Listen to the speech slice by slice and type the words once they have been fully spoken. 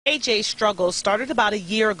AJ's struggle started about a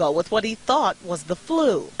year ago with what he thought was the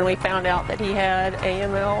flu. And we found out that he had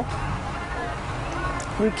AML,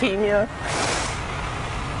 leukemia.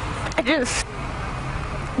 It just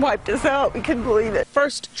wiped us out. We couldn't believe it.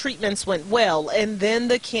 First treatments went well, and then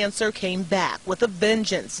the cancer came back with a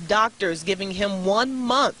vengeance. Doctors giving him 1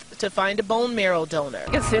 month to find a bone marrow donor.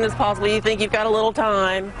 As soon as possible. You think you've got a little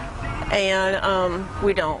time, and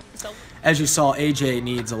we don't. As you saw, AJ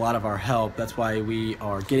needs a lot of our help. That's why we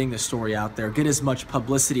are getting the story out there, get as much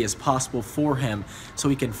publicity as possible for him so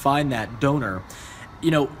he can find that donor.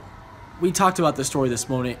 You know, we talked about the story this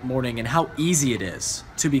morning and how easy it is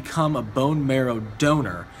to become a bone marrow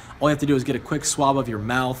donor. All you have to do is get a quick swab of your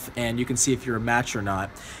mouth and you can see if you're a match or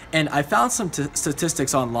not. And I found some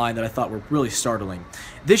statistics online that I thought were really startling.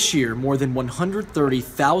 This year, more than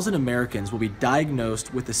 130,000 Americans will be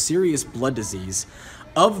diagnosed with a serious blood disease.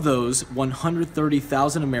 Of those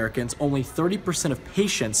 130,000 Americans, only 30% of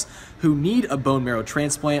patients who need a bone marrow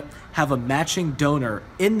transplant have a matching donor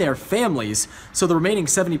in their families, so the remaining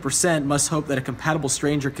 70% must hope that a compatible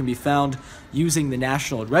stranger can be found using the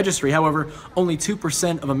National Registry. However, only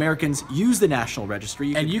 2% of Americans use the National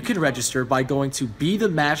Registry, and you can register by going to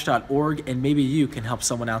bethematch.org, and maybe you can help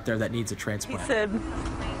someone out there that needs a transplant. He said,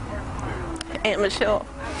 Aunt Michelle,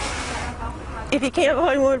 if you can't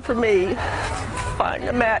find one for me, find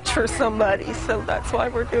a match for somebody. So that's why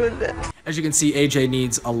we're doing this. As you can see, AJ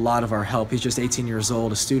needs a lot of our help. He's just 18 years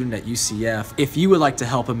old, a student at UCF. If you would like to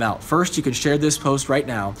help him out, first you can share this post right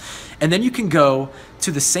now, and then you can go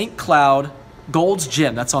to the St. Cloud Gold's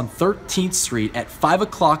Gym. That's on 13th Street at 5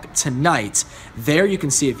 o'clock tonight. There you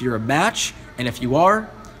can see if you're a match, and if you are,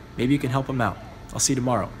 maybe you can help him out. I'll see you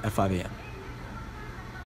tomorrow at 5 a.m.